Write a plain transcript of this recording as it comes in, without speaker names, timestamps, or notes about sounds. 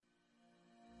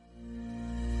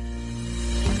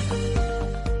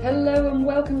and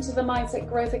welcome to the Mindset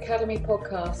Growth Academy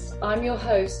podcast. I'm your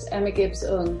host, Emma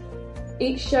Gibbbs-ng.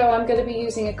 Each show I'm going to be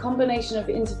using a combination of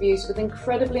interviews with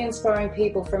incredibly inspiring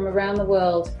people from around the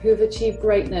world who have achieved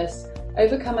greatness,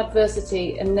 overcome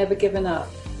adversity and never given up,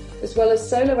 as well as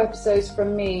solo episodes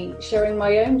from me sharing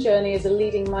my own journey as a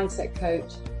leading mindset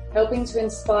coach, helping to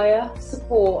inspire,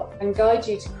 support and guide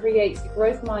you to create a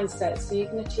growth mindset so you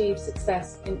can achieve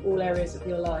success in all areas of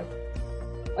your life.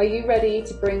 Are you ready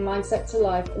to bring mindset to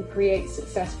life and create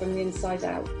success from the inside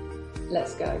out?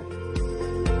 Let's go.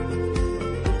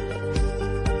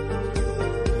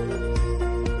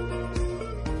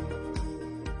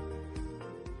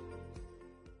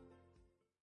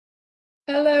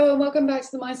 Hello and welcome back to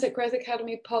the Mindset Growth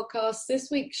Academy podcast.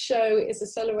 This week's show is a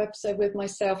solo episode with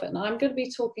myself, and I'm going to be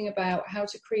talking about how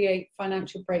to create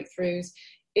financial breakthroughs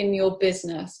in your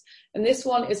business. And this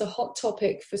one is a hot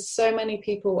topic for so many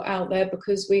people out there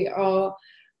because we are,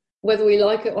 whether we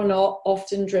like it or not,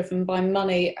 often driven by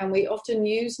money, and we often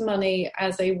use money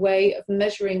as a way of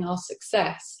measuring our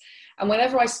success. And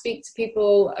whenever I speak to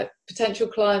people, potential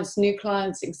clients, new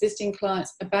clients, existing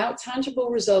clients, about tangible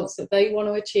results that they want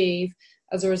to achieve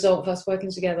as a result of us working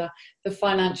together, the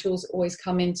financials always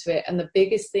come into it. And the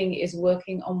biggest thing is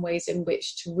working on ways in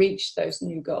which to reach those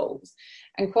new goals.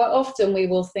 And quite often we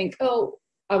will think, oh,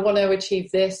 I want to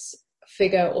achieve this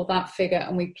figure or that figure,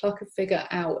 and we pluck a figure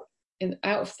out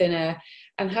of thin air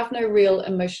and have no real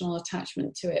emotional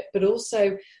attachment to it. But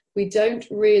also we don't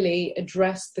really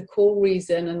address the core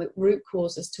reason and the root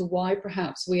cause as to why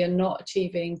perhaps we are not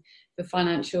achieving the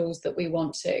financials that we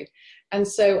want to. And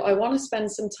so I want to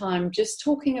spend some time just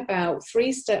talking about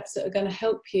 3 steps that are going to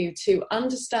help you to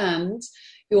understand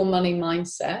your money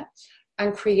mindset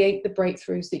and create the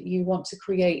breakthroughs that you want to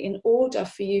create in order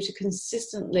for you to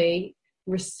consistently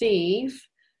receive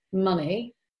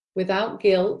money without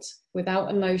guilt,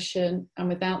 without emotion, and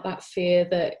without that fear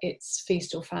that it's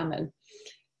feast or famine.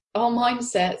 Our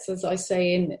mindsets, as I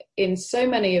say in so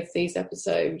many of these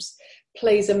episodes,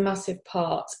 plays a massive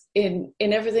part in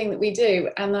everything that we do.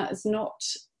 And that is not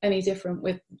any different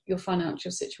with your financial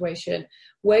situation.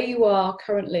 Where you are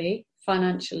currently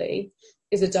financially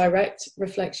is a direct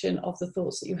reflection of the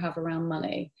thoughts that you have around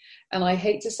money. And I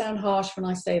hate to sound harsh when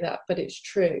I say that, but it's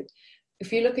true.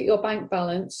 If you look at your bank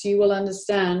balance, you will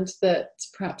understand that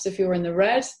perhaps if you're in the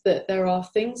red, that there are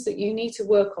things that you need to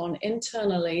work on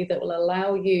internally that will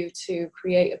allow you to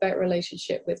create a better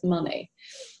relationship with money.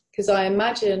 Because I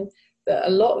imagine that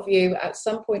a lot of you at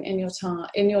some point in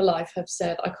your life have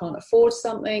said, I can't afford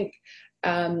something,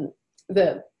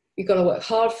 that you've got to work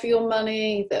hard for your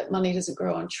money, that money doesn't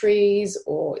grow on trees,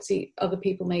 or other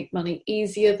people make money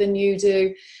easier than you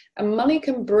do. And money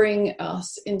can bring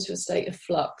us into a state of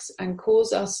flux and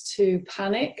cause us to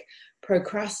panic,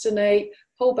 procrastinate,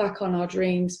 hold back on our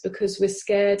dreams because we're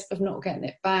scared of not getting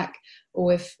it back,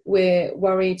 or if we're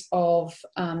worried of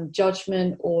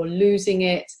judgment or losing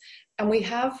it. And we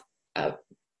have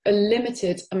a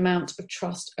limited amount of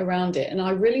trust around it. And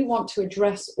I really want to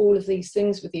address all of these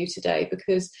things with you today,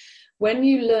 because when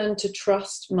you learn to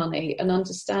trust money and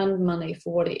understand money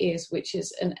for what it is, which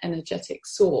is an energetic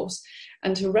source,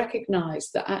 and to recognize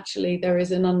that actually there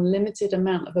is an unlimited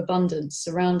amount of abundance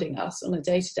surrounding us on a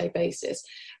day-to-day basis,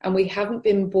 and we haven't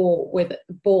been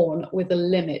born with a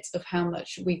limit of how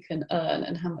much we can earn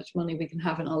and how much money we can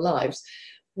have in our lives.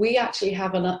 We actually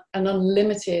have an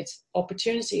unlimited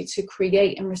opportunity to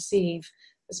create and receive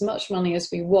as much money as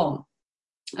we want.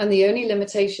 And the only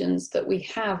limitations that we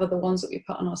have are the ones that we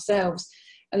put on ourselves.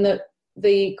 And that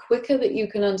the quicker that you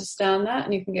can understand that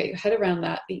and you can get your head around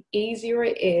that, the easier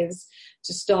it is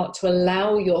to start to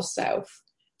allow yourself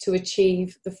to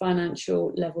achieve the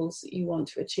financial levels that you want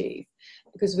to achieve.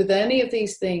 Because with any of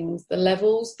these things, the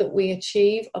levels that we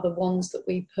achieve are the ones that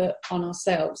we put on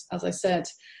ourselves. As I said,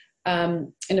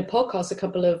 in a podcast a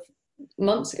couple of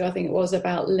months ago, I think it was,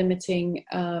 about limiting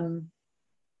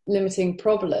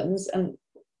problems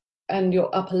and your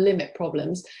upper limit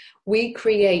problems. We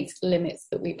create limits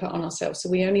that we put on ourselves. So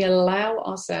we only allow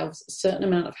ourselves a certain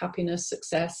amount of happiness,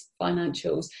 success,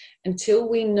 financials, until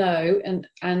we know and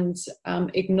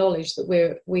acknowledge that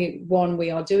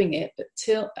we are doing it, but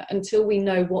until we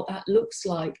know what that looks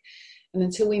like, and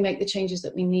until we make the changes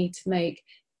that we need to make,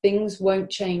 things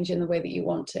won't change in the way that you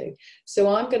want to.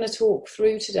 So I'm going to talk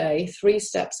through today 3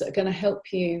 steps that are going to help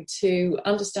you to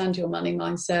understand your money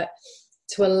mindset,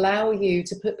 to allow you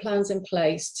to put plans in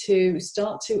place to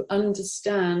start to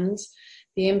understand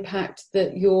the impact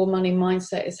that your money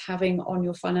mindset is having on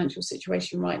your financial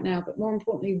situation right now, but more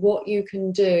importantly, what you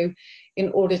can do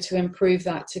in order to improve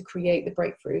that, to create the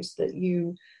breakthroughs that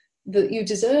you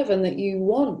deserve and that you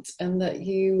want and that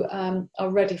you are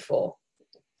ready for.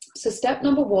 So step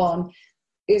number one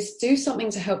is do something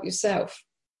to help yourself.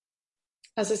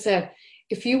 As I said,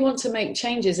 if you want to make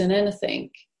changes in anything,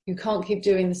 you can't keep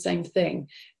doing the same thing.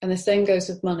 And the same goes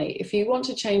with money. If you want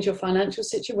to change your financial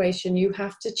situation, you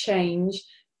have to change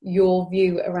your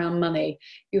view around money.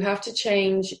 You have to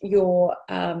change your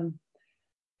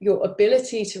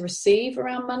ability to receive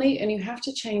around money, and you have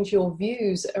to change your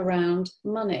views around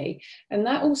money. And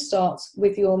that all starts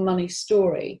with your money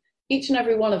story. Each and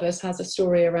every one of us has a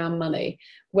story around money,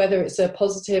 whether it's a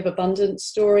positive, abundant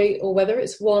story or whether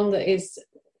it's one that is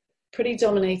pretty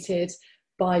dominated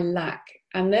by lack.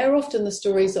 And they're often the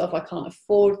stories of, I can't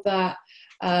afford that,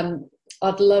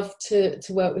 I'd love to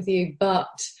work with you, but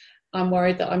I'm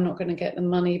worried that I'm not going to get the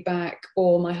money back,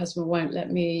 or my husband won't let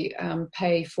me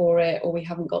pay for it, or we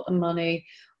haven't got the money,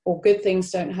 or good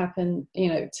things don't happen,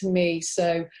 to me,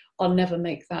 so I'll never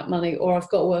make that money, or I've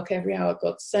got to work every hour I've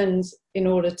got to send in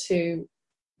order to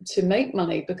make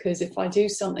money, because if I do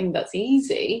something that's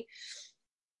easy,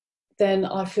 then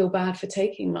I feel bad for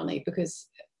taking money, because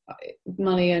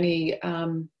money only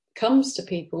comes to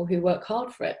people who work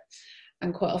hard for it.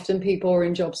 And quite often people are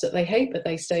in jobs that they hate, but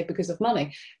they stay because of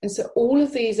money. And so all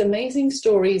of these amazing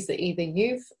stories that either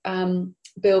you've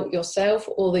built yourself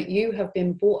or that you have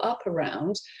been brought up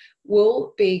around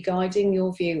will be guiding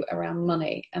your view around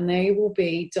money. And they will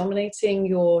be dominating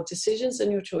your decisions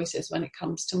and your choices when it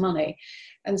comes to money.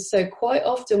 And so quite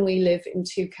often we live in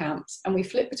two camps and we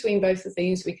flip between both of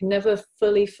these. We can never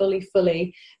fully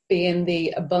be in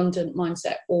the abundant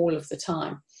mindset all of the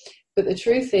time. But the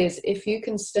truth is, if you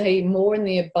can stay more in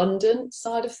the abundant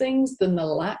side of things than the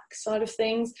lack side of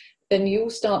things, then you'll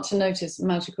start to notice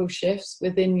magical shifts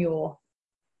within your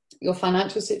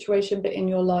financial situation, but in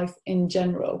your life in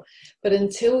general. But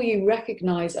until you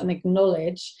recognize and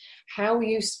acknowledge how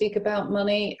you speak about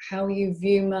money, how you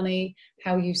view money,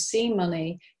 how you see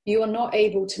money, you are not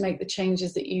able to make the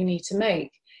changes that you need to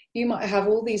make. You might have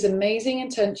all these amazing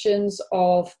intentions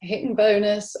of hitting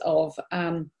bonus, of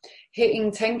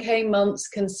hitting 10K months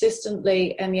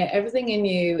consistently, and yet everything in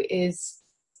you is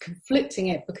conflicting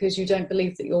it because you don't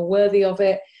believe that you're worthy of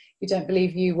it. You don't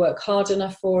believe you work hard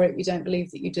enough for it. You don't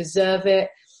believe that you deserve it.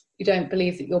 You don't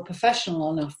believe that you're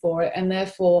professional enough for it. And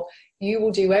therefore, you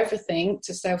will do everything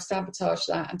to self-sabotage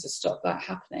that and to stop that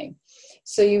happening.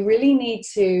 So you really need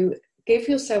to give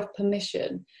yourself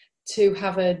permission to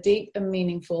have a deep and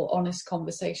meaningful, honest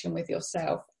conversation with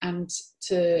yourself, and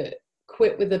to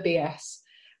quit with the BS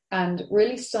and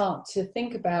really start to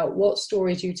think about what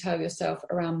stories you tell yourself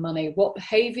around money, what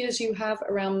behaviors you have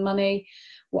around money,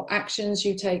 what actions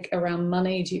you take around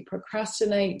money. Do you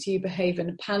procrastinate? Do you behave in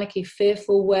a panicky,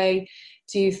 fearful way?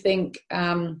 Do you think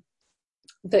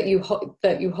that you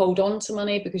hold on to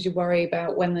money because you worry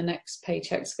about when the next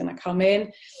paycheck's going to come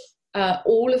in?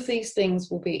 All of these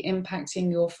things will be impacting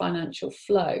your financial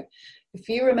flow. If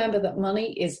you remember that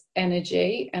money is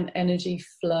energy and energy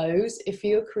flows, if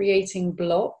you're creating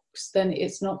blocks, then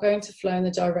it's not going to flow in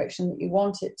the direction that you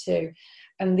want it to.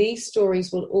 And these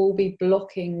stories will all be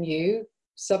blocking you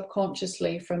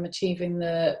subconsciously from achieving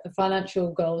the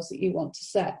financial goals that you want to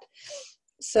set.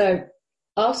 So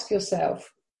ask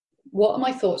yourself, what are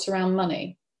my thoughts around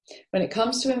money? When it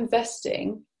comes to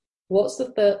investing, what's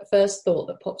the first thought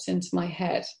that pops into my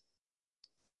head?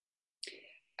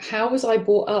 How was I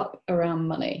brought up around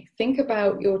money? Think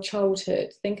about your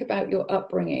childhood. Think about your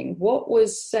upbringing. What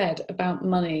was said about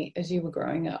money as you were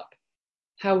growing up?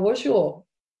 How was your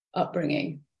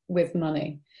upbringing with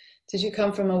money? Did you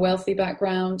come from a wealthy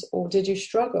background, or did you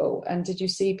struggle? And did you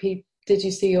see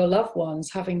your loved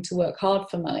ones having to work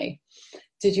hard for money?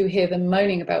 Did you hear them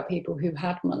moaning about people who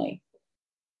had money?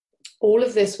 All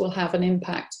of this will have an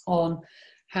impact on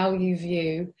how you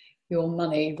view your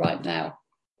money right now.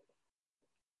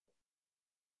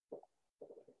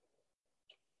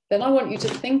 Then I want you to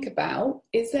think about,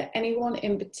 is there anyone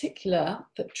in particular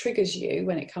that triggers you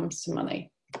when it comes to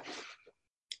money?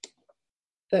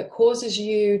 That causes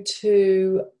you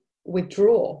to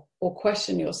withdraw or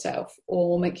question yourself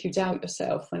or make you doubt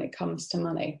yourself when it comes to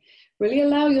money? Really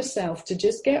allow yourself to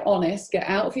just get honest, get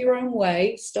out of your own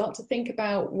way, start to think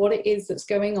about what it is that's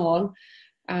going on.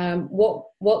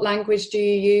 What language do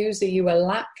you use? Are you a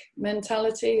lack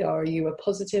mentality, or are you a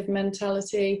positive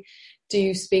mentality? Do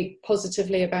you speak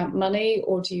positively about money,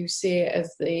 or do you see it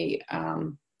as the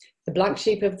black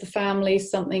sheep of the family,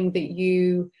 something that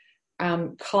you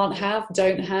can't have,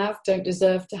 don't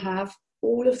deserve to have?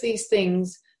 All of these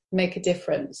things make a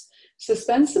difference. So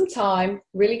spend some time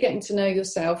really getting to know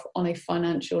yourself on a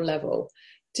financial level.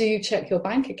 Do you check your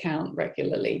bank account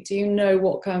regularly? Do you know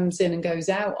what comes in and goes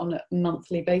out on a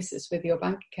monthly basis with your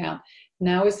bank account?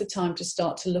 Now is the time to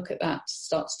start to look at that, to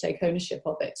start to take ownership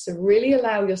of it. So really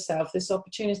allow yourself this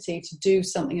opportunity to do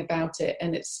something about it.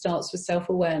 And it starts with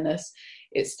self-awareness.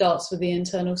 It starts with the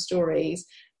internal stories,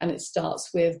 and it starts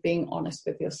with being honest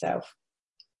with yourself.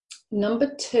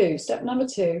 Step number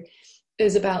two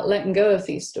is about letting go of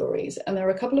these stories. And there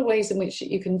are a couple of ways in which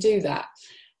you can do that.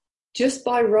 Just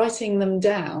by writing them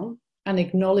down and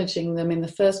acknowledging them in the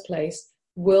first place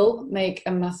will make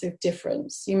a massive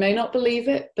difference. You may not believe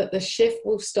it, but the shift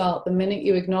will start the minute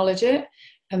you acknowledge it,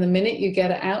 and the minute you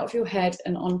get it out of your head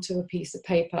and onto a piece of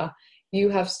paper. You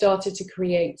have started to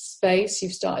create space,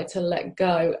 you've started to let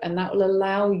go, and that will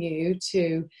allow you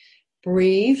to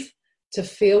breathe, to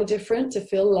feel different, to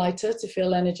feel lighter, to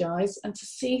feel energized, and to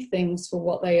see things for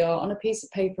what they are on a piece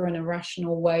of paper in a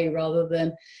rational way rather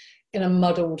than in a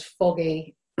muddled,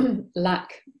 foggy,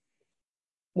 lack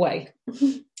way.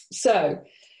 So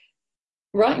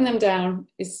writing them down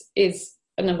is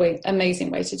an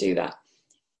amazing way to do that.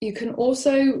 You can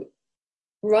also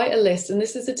write a list, and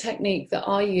this is a technique that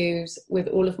I use with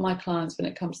all of my clients when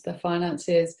it comes to their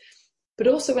finances, but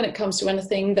also when it comes to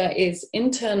anything that is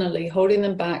internally holding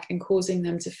them back and causing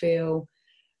them to feel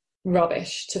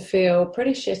rubbish, to feel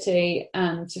pretty shitty,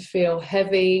 and to feel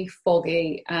heavy,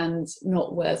 foggy, and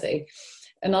not worthy.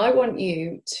 And I want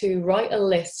you to write a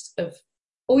list of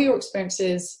all your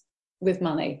experiences with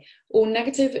money, all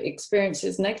negative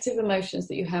experiences, negative emotions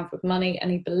that you have with money,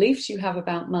 any beliefs you have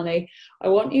about money. I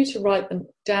want you to write them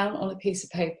down on a piece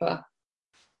of paper.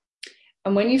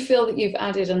 And when you feel that you've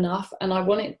added enough, and I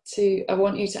want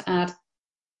you to add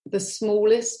the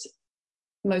smallest,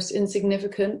 most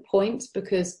insignificant points,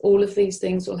 because all of these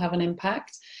things will have an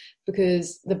impact,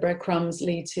 because the breadcrumbs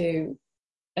lead to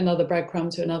another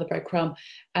breadcrumb to another breadcrumb,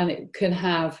 and it can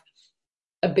have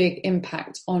a big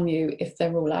impact on you if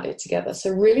they're all added together. So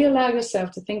really allow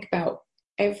yourself to think about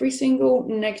every single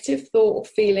negative thought or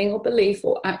feeling or belief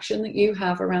or action that you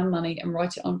have around money and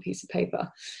write it on a piece of paper.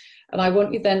 And I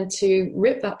want you then to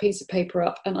rip that piece of paper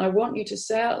up, and I want you to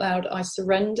say out loud, I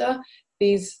surrender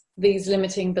these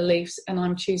limiting beliefs and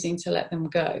I'm choosing to let them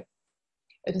go.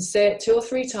 And say it 2 or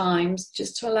 3 times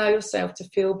just to allow yourself to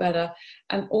feel better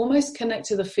and almost connect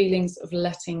to the feelings of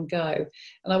letting go.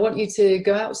 And I want you to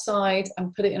go outside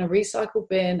and put it in a recycle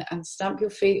bin and stamp your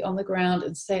feet on the ground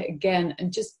and say it again,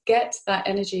 and just get that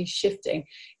energy shifting.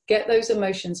 Get those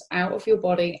emotions out of your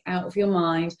body, out of your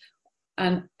mind,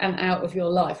 and out of your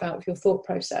life, out of your thought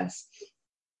process.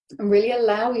 And really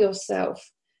allow yourself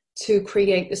to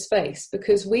create the space,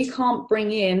 because we can't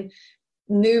bring in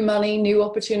new money, new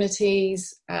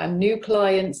opportunities, new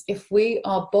clients if we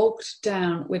are bogged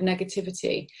down with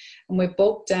negativity and we're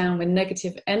bogged down with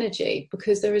negative energy,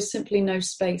 because there is simply no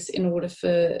space in order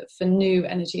for new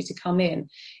energy to come in.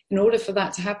 In order for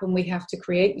that to happen, we have to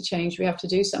create the change, we have to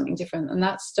do something different, and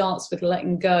that starts with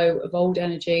letting go of old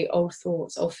energy, old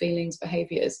thoughts, old feelings,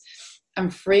 behaviors,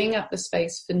 and freeing up the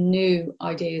space for new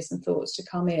ideas and thoughts to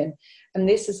come in. And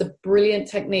this is a brilliant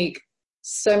technique.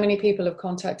 So many people have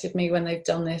contacted me when they've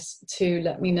done this to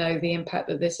let me know the impact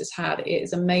that this has had. It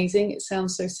is amazing. It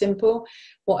sounds so simple.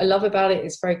 What I love about it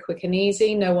is very quick and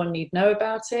easy. No one need know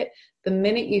about it. The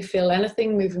minute you feel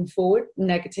anything moving forward,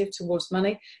 negative towards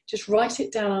money, just write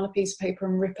it down on a piece of paper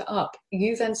and rip it up.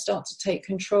 You then start to take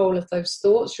control of those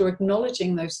thoughts. You're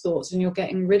acknowledging those thoughts and you're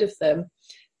getting rid of them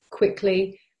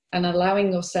quickly and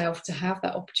allowing yourself to have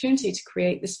that opportunity to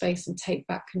create the space and take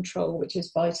back control, which is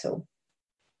vital.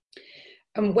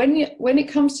 And when it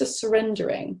comes to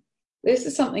surrendering, this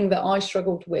is something that I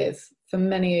struggled with for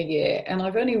many a year, and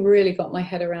I've only really got my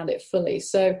head around it fully.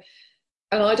 So,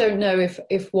 and I don't know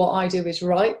if what I do is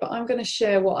right, but I'm going to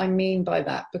share what I mean by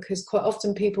that, because quite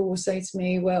often people will say to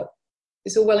me, well,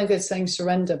 it's all well and good saying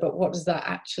surrender, but what does that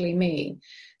actually mean?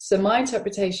 So my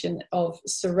interpretation of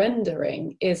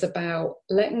surrendering is about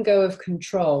letting go of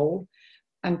control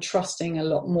and trusting a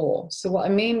lot more. So what I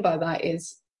mean by that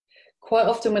is, quite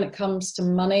often when it comes to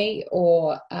money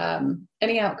or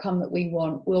any outcome that we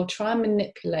want, we'll try and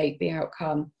manipulate the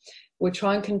outcome. We'll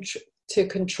try and to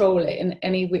control it in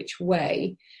any which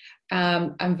way,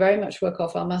 and very much work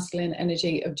off our masculine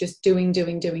energy of just doing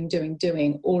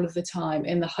all of the time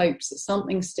in the hopes that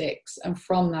something sticks, and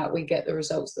from that we get the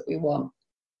results that we want.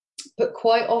 But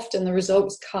quite often the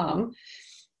results come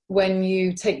when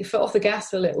you take your foot off the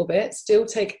gas a little bit, still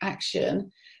take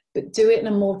action, but do it in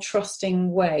a more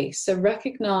trusting way. So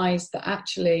recognize that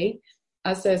actually,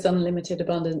 as there's unlimited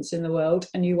abundance in the world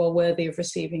and you are worthy of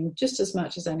receiving just as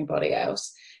much as anybody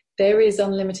else, there is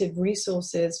unlimited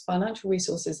resources, financial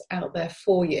resources out there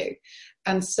for you.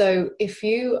 And so if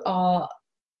you are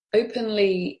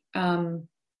openly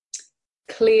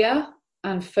clear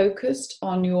and focused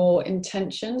on your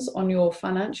intentions, on your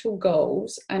financial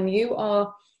goals, and you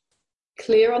are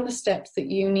clear on the steps that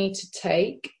you need to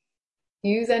take,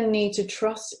 you then need to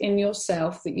trust in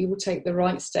yourself that you will take the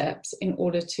right steps in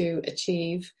order to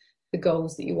achieve the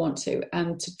goals that you want to,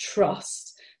 and to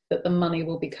trust that the money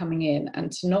will be coming in,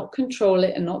 and to not control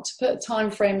it and not to put a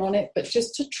time frame on it, but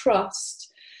just to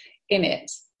trust in it.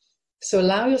 So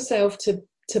allow yourself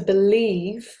to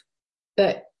believe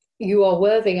that you are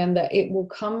worthy and that it will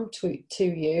come to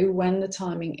you when the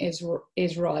timing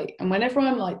is right. And whenever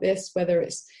I'm like this, whether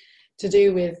it's to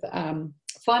do with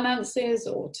finances,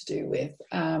 or to do with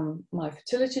my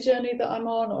fertility journey that I'm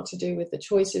on, or to do with the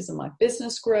choices and my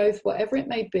business growth, whatever it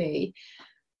may be,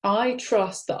 I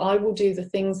trust that I will do the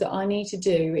things that I need to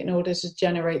do in order to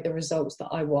generate the results that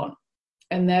I want.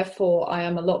 And therefore, I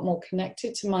am a lot more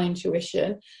connected to my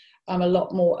intuition. I'm a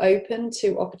lot more open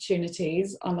to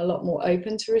opportunities. I'm a lot more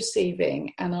open to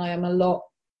receiving, and I am a lot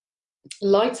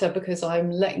lighter because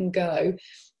I'm letting go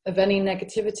of any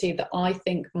negativity that I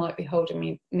think might be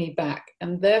holding me back.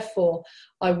 And therefore,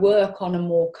 I work on a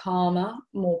more calmer,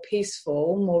 more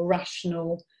peaceful, more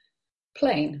rational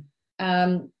plane.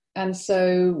 And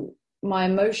so my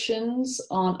emotions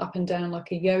aren't up and down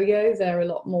like a yo-yo. They're a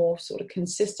lot more sort of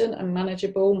consistent and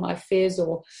manageable. My fears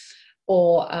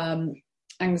or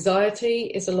anxiety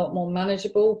is a lot more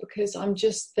manageable because I'm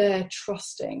just there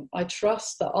trusting. I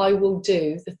trust that I will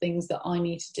do the things that I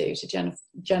need to do to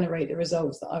generate the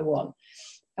results that I want.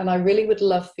 And I really would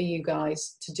love for you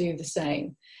guys to do the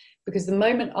same, because the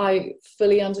moment I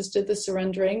fully understood the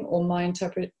surrendering, or my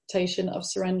interpretation of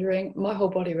surrendering, my whole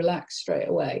body relaxed straight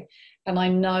away. And I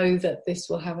know that this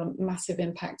will have a massive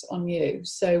impact on you.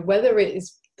 So whether it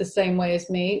is the same way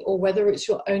as me, or whether it's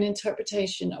your own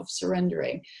interpretation of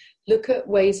surrendering, look at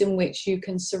ways in which you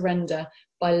can surrender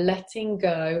by letting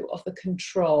go of the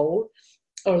control,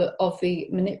 or of the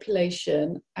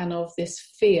manipulation, and of this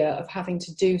fear of having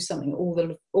to do something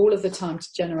all of the time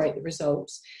to generate the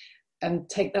results, and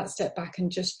take that step back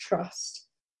and just trust.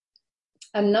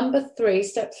 And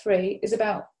step three is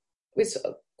about, it's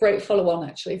a great follow on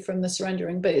actually from the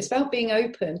surrendering, but it's about being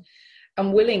open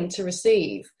and willing to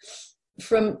receive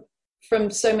from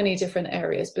so many different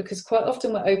areas, because quite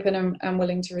often we're open and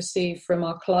willing to receive from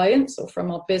our clients or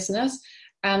from our business,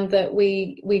 and that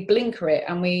we blinker it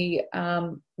and we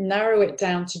narrow it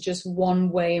down to just one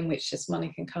way in which this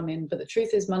money can come in. But the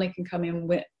truth is, money can come in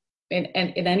in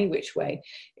any which way.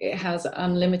 It has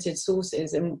unlimited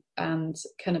sources and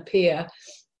can appear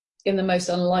in the most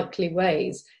unlikely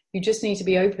ways. You just need to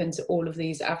be open to all of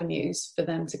these avenues for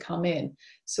them to come in.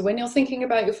 So when you're thinking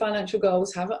about your financial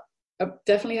goals,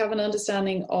 definitely have an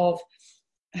understanding of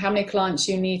how many clients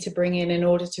you need to bring in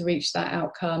order to reach that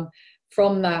outcome.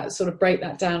 From that, sort of break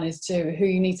that down as to who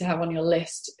you need to have on your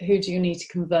list, who do you need to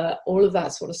convert, all of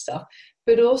that sort of stuff.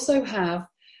 But also have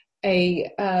a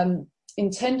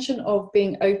intention of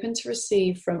being open to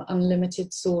receive from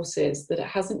unlimited sources, that it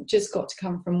hasn't just got to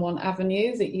come from one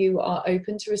avenue, that you are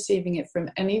open to receiving it from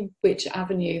any which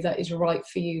avenue that is right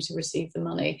for you to receive the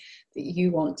money that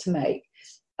you want to make.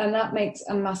 And that makes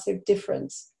a massive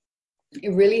difference.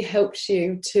 It really helps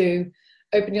you to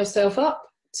open yourself up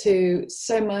to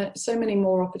so many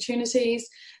more opportunities,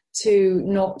 to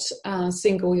not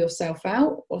single yourself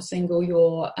out or single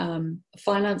your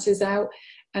finances out,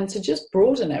 and to just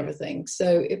broaden everything.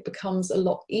 So it becomes a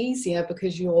lot easier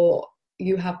because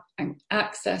you have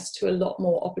access to a lot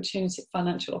more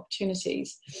financial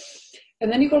opportunities.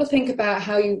 And then you've got to think about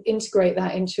how you integrate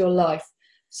that into your life.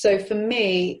 So for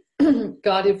me,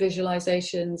 guided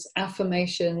visualizations,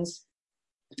 affirmations,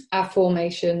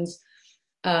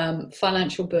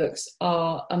 financial books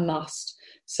are a must.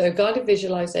 So guided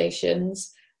visualizations,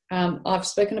 I've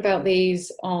spoken about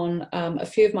these on a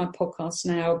few of my podcasts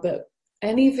now, but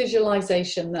any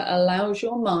visualization that allows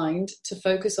your mind to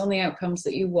focus on the outcomes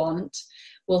that you want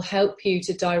will help you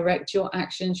to direct your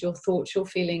actions, your thoughts, your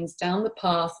feelings down the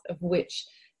path of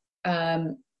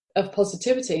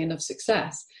positivity and of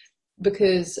success.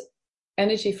 Because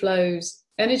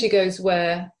energy goes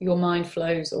where your mind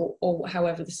flows, or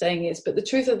however the saying is. But the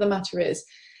truth of the matter is,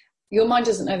 your mind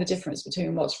doesn't know the difference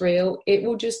between what's real. It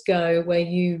will just go where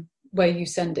you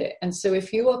send it. And so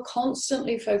if you are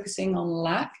constantly focusing on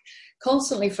lack,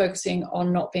 constantly focusing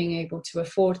on not being able to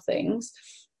afford things,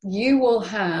 you will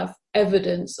have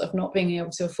evidence of not being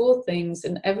able to afford things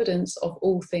and evidence of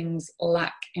all things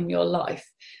lack in your life,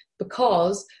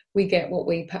 because we get what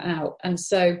we put out. And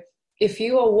so if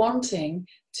you are wanting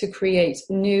to create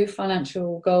new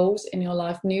financial goals in your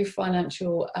life, new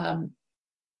financial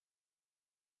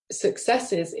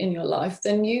successes in your life,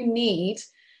 then you need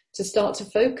to start to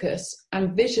focus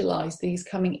and visualize these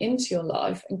coming into your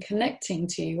life and connecting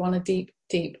to you on a deep,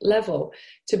 deep level,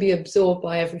 to be absorbed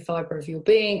by every fiber of your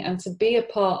being and to be a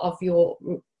part of your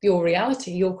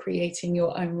reality. You're creating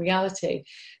your own reality.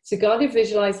 So guided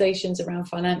visualizations around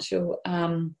financial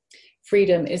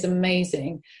freedom is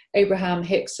amazing. Abraham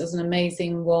Hicks does an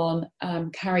amazing one.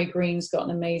 Carrie Green's got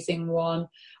an amazing one.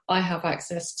 I have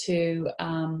access to,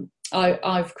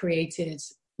 I've created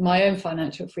my own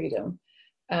financial freedom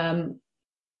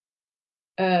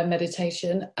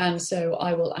meditation, and so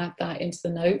I will add that into the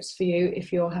notes for you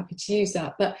if you're happy to use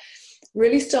that. But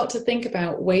really start to think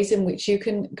about ways in which you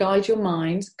can guide your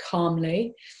mind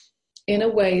calmly in a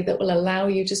way that will allow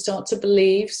you to start to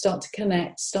believe, start to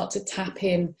connect, start to tap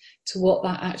in to what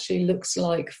that actually looks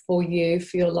like for you,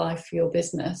 for your life, for your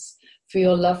business, for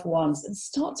your loved ones, and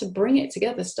start to bring it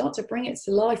together, start to bring it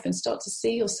to life, and start to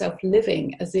see yourself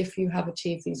living as if you have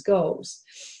achieved these goals.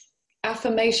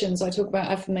 Affirmations, I talk about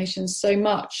affirmations so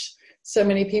much. So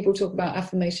many people talk about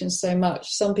affirmations so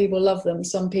much. Some people love them,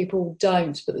 some people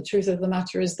don't. But the truth of the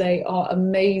matter is they are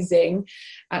amazing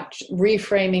at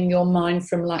reframing your mind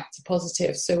from lack to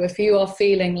positive. So if you are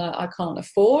feeling like I can't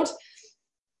afford,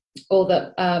 or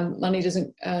that money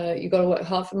doesn't, you've got to work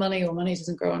hard for money, or money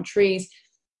doesn't grow on trees,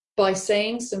 by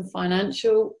saying some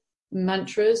financial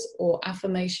mantras or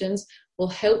affirmations will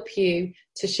help you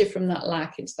to shift from that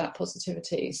lack into that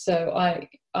positivity. So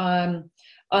I'm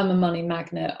a money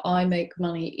magnet. I make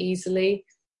money easily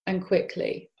and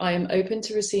quickly. I am open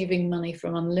to receiving money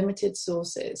from unlimited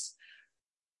sources.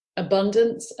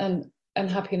 Abundance and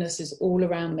happiness is all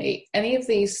around me. Any of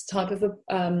these type of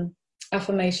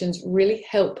affirmations really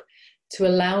help to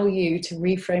allow you to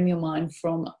reframe your mind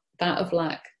from that of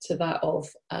lack to that of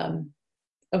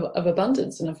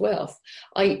abundance and of wealth.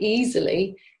 I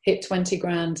easily hit 20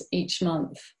 grand each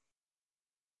month.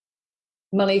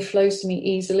 Money flows to me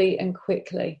easily and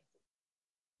quickly.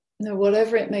 Now,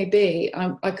 whatever it may be,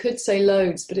 I could say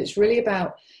loads, but it's really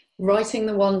about writing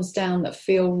the ones down that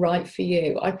feel right for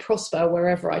you. I prosper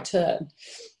wherever I turn.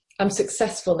 I'm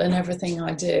successful in everything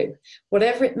I do.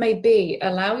 Whatever it may be,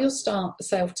 allow yourself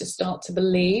to start to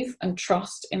believe and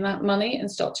trust in that money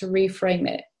and start to reframe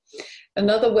it.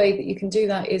 Another way that you can do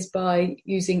that is by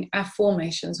using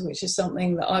affirmations, which is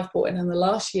something that I've brought in the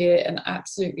last year and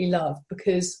absolutely love,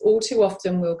 because all too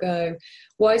often we'll go,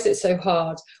 why is it so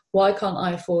hard? Why can't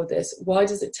I afford this? Why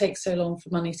does it take so long for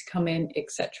money to come in,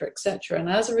 etc., etc. And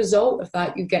as a result of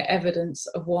that, you get evidence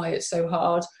of why it's so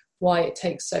hard, why it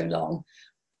takes so long,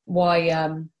 why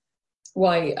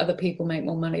other people make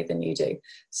more money than you do.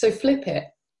 So flip it.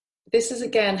 This is,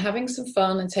 again, having some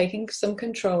fun and taking some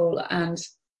control and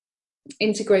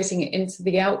integrating it into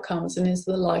the outcomes and into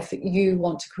the life that you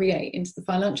want to create, into the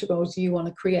financial goals you want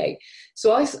to create.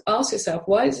 So I ask yourself,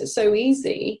 why is it so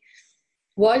easy?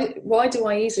 Why do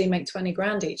I easily make 20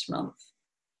 grand each month?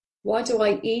 Why do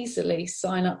I easily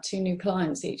sign up 2 new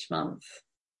clients each month,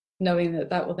 knowing that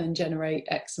that will then generate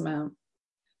X amount?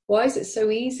 Why is it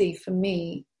so easy for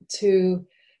me to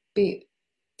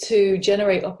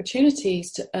generate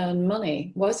opportunities to earn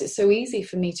money? Why is it so easy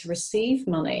for me to receive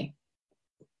money?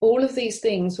 All of these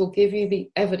things will give you the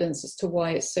evidence as to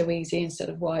why it's so easy instead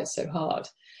of why it's so hard.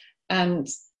 And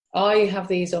I have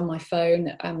these on my phone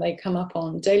and they come up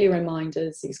on daily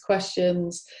reminders, these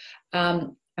questions,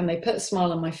 and they put a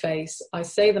smile on my face. I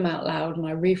say them out loud and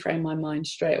I reframe my mind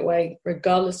straight away,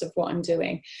 regardless of what I'm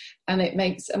doing. And it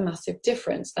makes a massive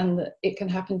difference, and that it can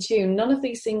happen to you. None of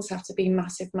these things have to be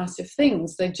massive, massive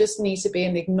things. They just need to be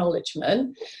an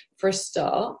acknowledgement for a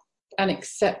start, an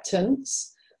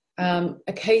acceptance,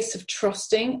 a case of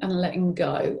trusting and letting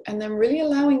go, and then really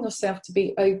allowing yourself to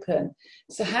be open.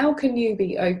 So how can you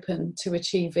be open to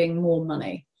achieving more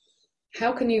money?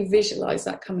 How can you visualize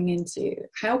that coming into you?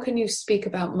 How can you speak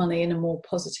about money in a more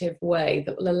positive way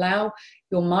that will allow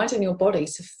your mind and your body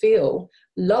to feel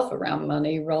love around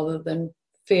money rather than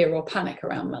fear or panic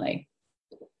around money?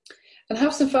 And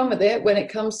have some fun with it when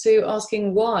it comes to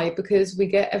asking why, because we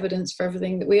get evidence for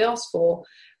everything that we ask for.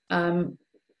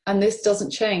 And this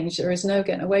doesn't change. There is no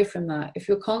getting away from that. If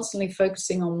you're constantly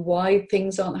focusing on why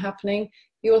things aren't happening,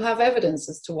 you'll have evidence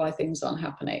as to why things aren't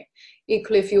happening.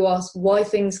 Equally, if you ask why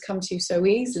things come to you so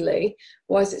easily,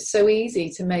 why is it so easy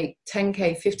to make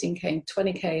 10K, 15K,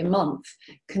 20K a month,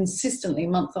 consistently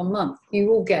month on month, you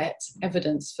will get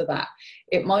evidence for that.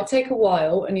 It might take a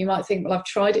while and you might think, well, I've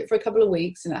tried it for a couple of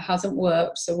weeks and it hasn't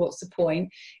worked, so what's the point?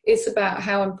 It's about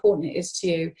how important it is to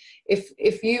you.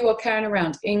 If you are carrying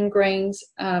around ingrained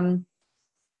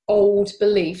old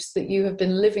beliefs that you have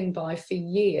been living by for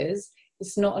years,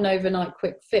 it's not an overnight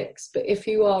quick fix. But if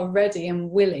you are ready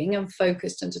and willing and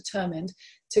focused and determined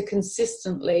to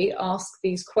consistently ask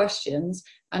these questions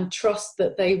and trust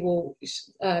that they will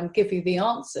give you the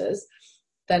answers,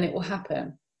 then it will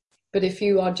happen. But if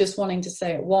you are just wanting to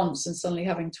say it once and suddenly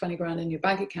having 20 grand in your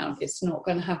bank account, it's not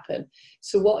going to happen.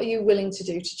 So what are you willing to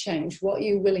do to change? What are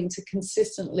you willing to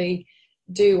consistently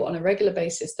do on a regular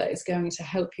basis that is going to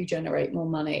help you generate more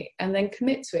money? And then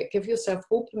commit to it. Give yourself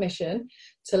full permission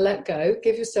to let go.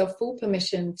 Give yourself full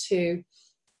permission to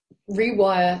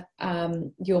rewire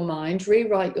your mind,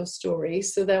 rewrite your story.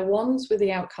 So they're ones with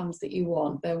the outcomes that you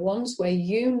want. They're ones where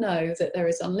you know that there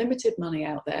is unlimited money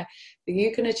out there, that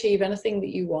you can achieve anything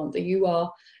that you want, that you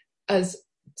are as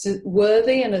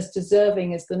worthy and as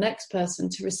deserving as the next person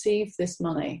to receive this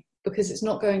money, because it's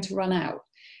not going to run out.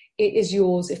 It is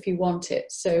yours if you want it.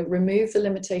 So remove the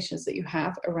limitations that you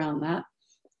have around that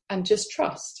and just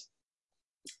trust.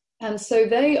 And so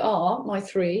they are my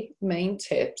 3 main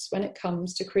tips when it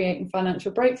comes to creating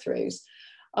financial breakthroughs.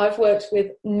 I've worked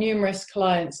with numerous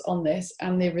clients on this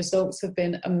and the results have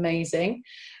been amazing.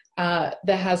 There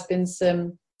has been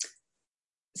some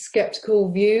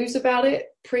skeptical views about it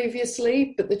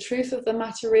previously, but the truth of the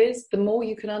matter is, the more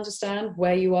you can understand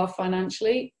where you are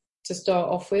financially, to start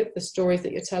off with, the stories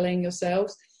that you're telling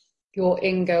yourselves, your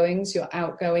ingoings, your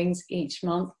outgoings each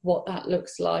month, what that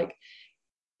looks like.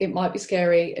 It might be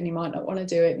scary and you might not want to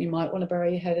do it and you might want to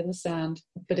bury your head in the sand.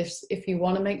 But if you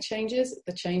want to make changes,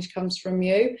 the change comes from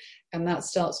you, and that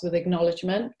starts with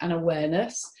acknowledgement and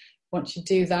awareness. Once you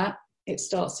do that, it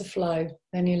starts to flow.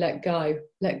 Then you let go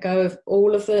of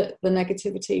all of the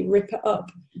negativity, rip it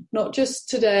up, not just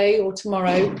today or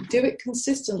tomorrow. Do it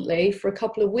consistently for a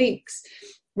couple of weeks.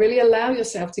 Really allow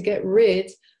yourself to get rid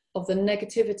of the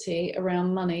negativity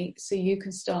around money, so you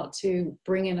can start to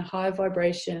bring in a higher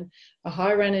vibration, a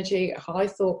higher energy, a high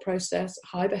thought process,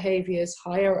 high behaviors,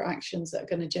 higher actions that are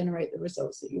going to generate the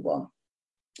results that you want.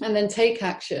 And then take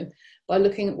action by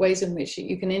looking at ways in which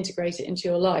you can integrate it into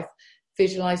your life.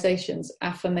 Visualizations,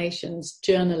 affirmations,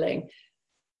 journaling,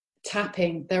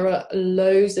 tapping. There are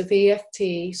loads of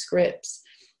EFT scripts,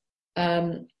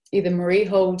 either Marie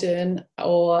Holden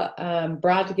or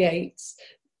Brad Yates,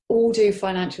 all do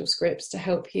financial scripts to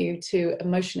help you to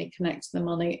emotionally connect to the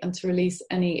money and to release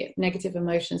any negative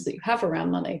emotions that you have around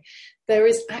money. There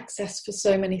is access for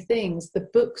so many things. The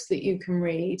books that you can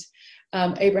read,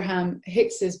 Abraham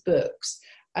Hicks's books,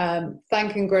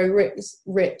 Think and Grow Rich.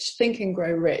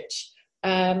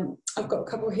 I've got a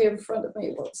couple here in front of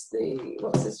me. What's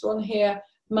this one here?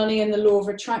 Money and the Law of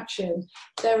Attraction.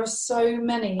 There are so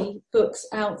many books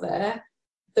out there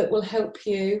that will help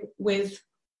you with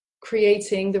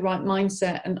creating the right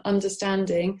mindset and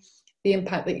understanding the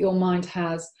impact that your mind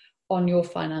has on your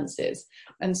finances.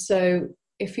 And so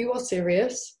if you are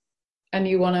serious and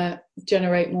you want to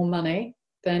generate more money,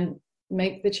 then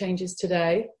make the changes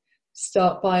today.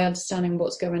 Start by understanding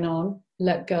what's going on,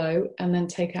 let go, and then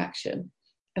take action.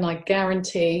 And I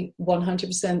guarantee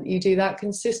 100% you do that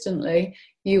consistently,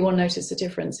 you will notice a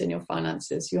difference in your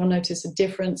finances. You'll notice a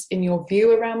difference in your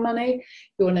view around money.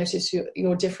 You'll notice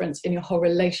your difference in your whole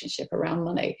relationship around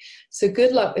money. So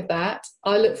good luck with that.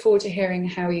 I look forward to hearing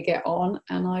how you get on,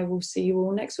 and I will see you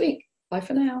all next week. Bye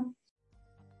for now.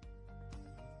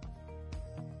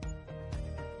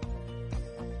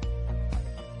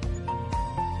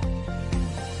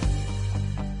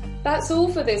 That's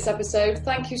all for this episode.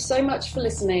 Thank you so much for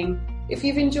listening. If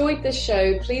you've enjoyed this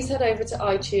show, please head over to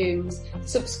iTunes,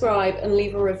 subscribe and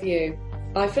leave a review.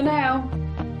 Bye for now.